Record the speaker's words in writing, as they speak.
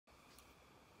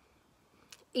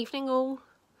Evening all.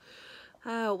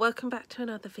 Welcome back to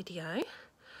another video.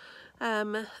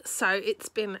 So it's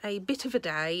been a bit of a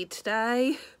day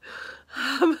today.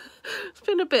 It's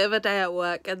been a bit of a day at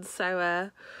work, and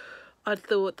so I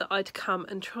thought that I'd come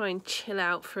and try and chill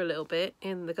out for a little bit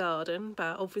in the garden,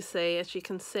 but obviously, as you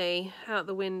can see out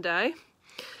the window,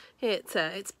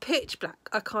 it's pitch black.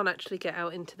 I can't actually get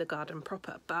out into the garden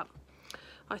proper, but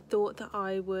I thought that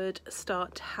I would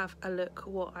start to have a look at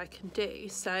what I can do.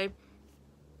 So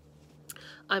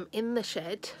I'm in the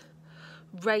shed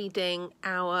raiding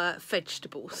our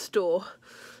vegetable store.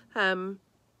 I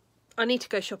need to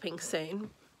go shopping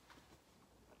soon,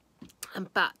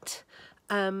 but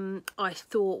I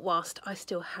thought whilst I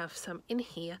still have some in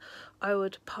here, I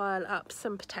would pile up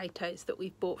some potatoes that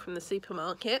we've bought from the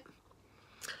supermarket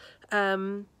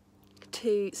to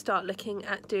start looking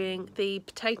at doing the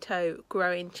potato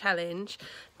growing challenge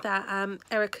that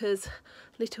Erica's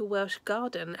little Welsh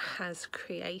garden has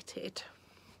created.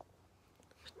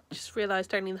 Just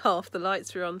realised only half the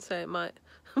lights are on, so it might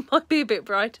be a bit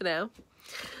brighter now.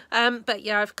 But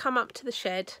yeah, I've come up to the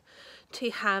shed to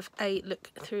have a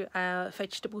look through our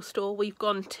vegetable store. We've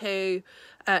gone to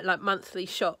like monthly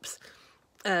shops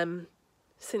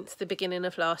since the beginning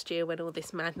of last year when all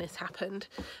this madness happened,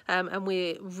 and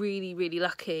we're really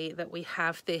lucky that we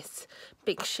have this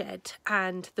big shed,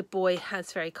 and the boy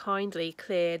has very kindly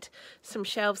cleared some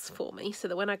shelves for me so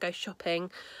that when I go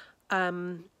shopping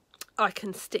I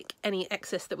can stick any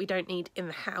excess that we don't need in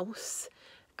the house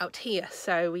out here.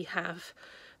 So we have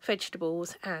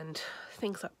vegetables and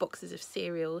things like boxes of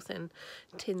cereals and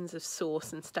tins of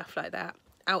sauce and stuff like that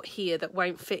out here that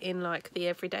won't fit in like the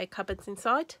everyday cupboards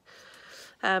inside.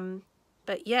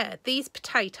 But yeah, these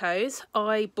potatoes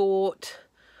I bought,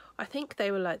 I think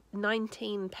they were like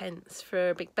 19p for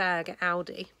a big bag at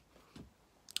Aldi,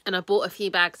 and I bought a few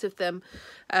bags of them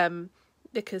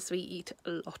because we eat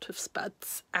a lot of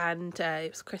spuds, and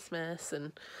it was Christmas,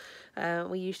 and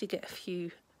we usually get a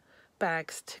few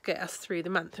bags to get us through the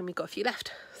month, and we've got a few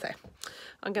left. So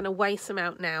I'm going to weigh some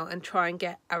out now and try and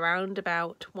get around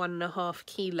about 1.5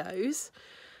 kilos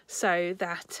so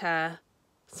that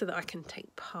I can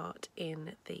take part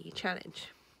in the challenge.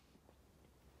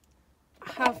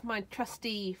 I have my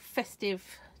trusty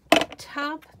festive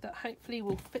tub that hopefully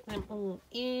will fit them all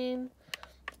in.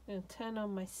 I'm going to turn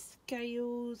on my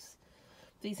scales.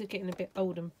 These are getting a bit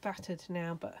old and battered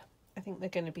now, but I think they're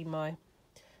going to be my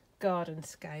garden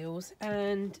scales.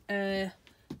 And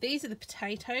these are the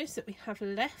potatoes that we have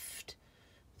left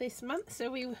this month.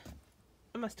 So I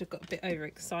must have got a bit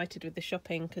overexcited with the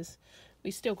shopping because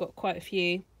we've still got quite a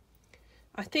few.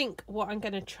 I think what I'm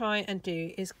going to try and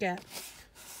do is get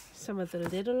some of the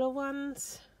littler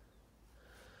ones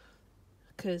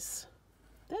because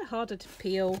they're harder to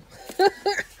peel.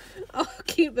 I'll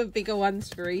keep the bigger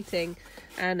ones for eating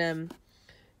and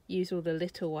use all the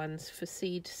little ones for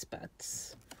seed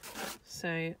spuds. So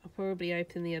I'll probably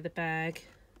open the other bag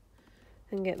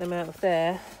and get them out of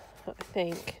there. But I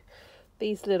think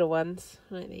these little ones,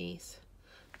 like these,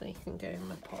 they can go in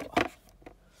my pot.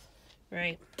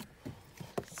 Right,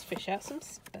 let's fish out some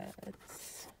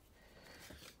spuds.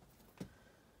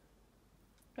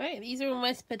 Right, these are all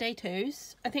my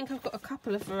potatoes. I think I've got a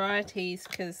couple of varieties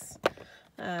because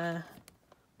they're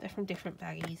from different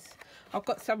baggies. I've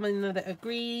got some in there that are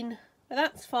green, but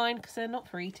that's fine because they're not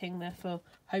for eating, they're for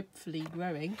hopefully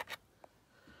growing.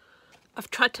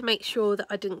 I've tried to make sure that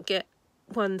I didn't get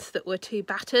ones that were too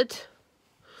battered,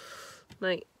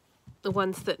 like the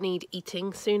ones that need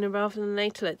eating sooner rather than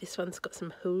later, like this one's got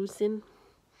some holes in.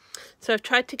 So I've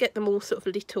tried to get them all sort of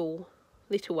little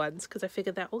ones because I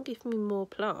figured that will give me more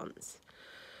plants,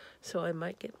 so I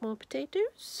might get more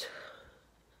potatoes.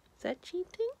 Is that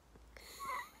cheating?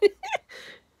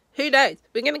 Who knows?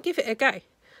 We're going to give it a go,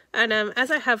 and as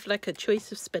I have like a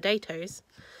choice of potatoes,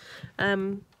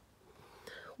 why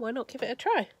not give it a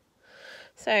try?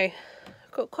 So I've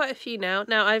got quite a few now.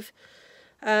 Now I've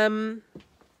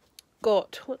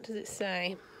got, what does it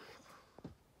say?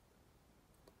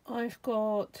 I've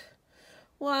got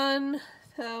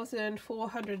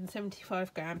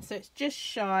 1,475 grams, so it's just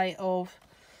shy of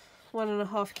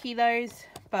 1.5 kilos,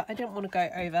 but I don't want to go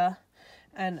over,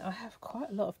 and I have quite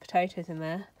a lot of potatoes in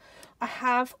there. I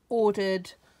have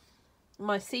ordered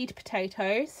my seed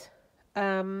potatoes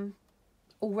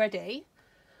already,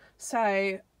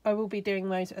 so I will be doing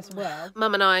those as well.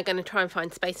 Mum and I are going to try and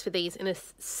find space for these in a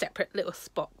separate little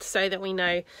spot so that we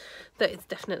know that it's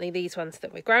definitely these ones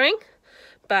that we're growing.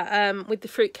 But with the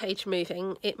fruit cage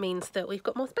moving, it means that we've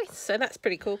got more space, so that's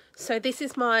pretty cool. So this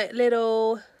is my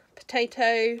little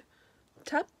potato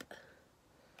tub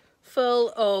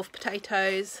full of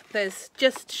potatoes. There's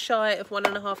just shy of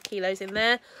 1.5 kilos in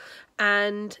there.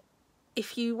 And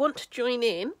if you want to join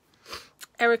in,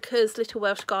 Erica's Little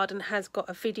Welsh Garden has got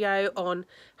a video on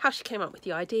how she came up with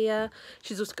the idea.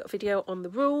 She's also got a video on the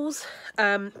rules.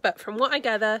 But from what I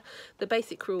gather, the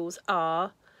basic rules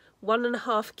are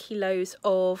 1.5 kilos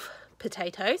of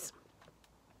potatoes.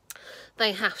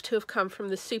 They have to have come from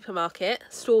the supermarket,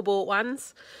 store-bought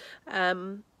ones,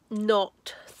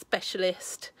 not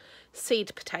specialist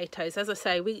seed potatoes. As I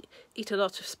say, we eat a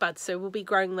lot of spuds, so we'll be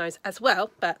growing those as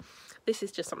well, but this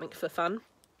is just something for fun.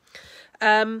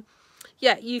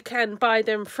 Yeah, you can buy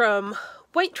them from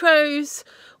Waitrose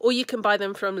or you can buy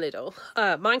them from Lidl.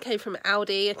 Mine came from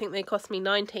Aldi. I think they cost me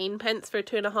 19p for a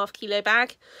 2.5 kilo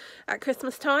bag at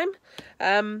Christmas time.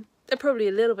 They're probably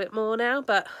a little bit more now,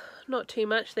 but not too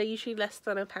much. They're usually less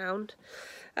than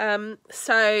 £1.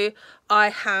 So I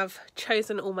have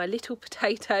chosen all my little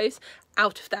potatoes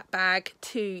out of that bag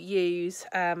to use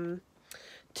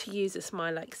as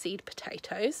my like seed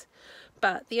potatoes.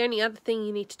 But the only other thing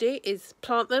you need to do is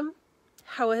plant them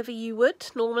however you would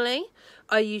normally.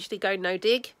 I usually go no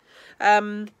dig.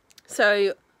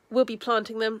 So we'll be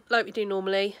planting them like we do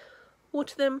normally,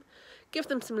 water them, give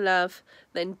them some love,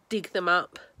 then dig them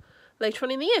up later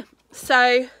on in the year.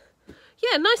 So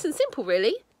yeah, nice and simple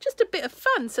really, just a bit of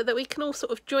fun so that we can all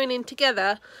sort of join in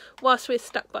together whilst we're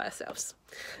stuck by ourselves.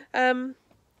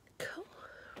 Cool.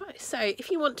 Right, so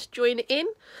if you want to join in,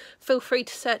 feel free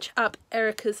to search up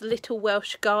Erica's Little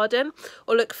Welsh Garden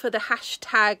or look for the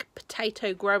hashtag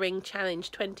Potato Growing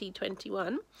Challenge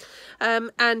 2021.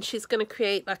 And she's going to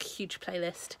create like a huge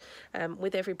playlist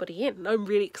with everybody in. I'm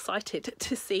really excited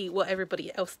to see what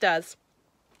everybody else does.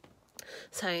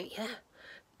 So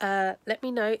yeah, let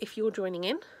me know if you're joining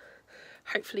in.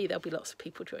 Hopefully there'll be lots of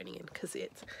people joining in because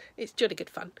it's jolly good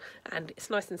fun and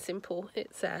it's nice and simple.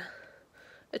 It's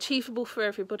achievable for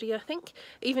everybody, I think,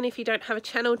 even if you don't have a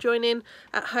channel, join in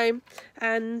at home.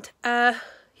 And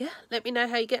yeah, let me know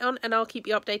how you get on and I'll keep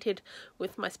you updated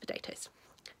with my potatoes.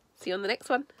 See you on the next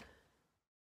one.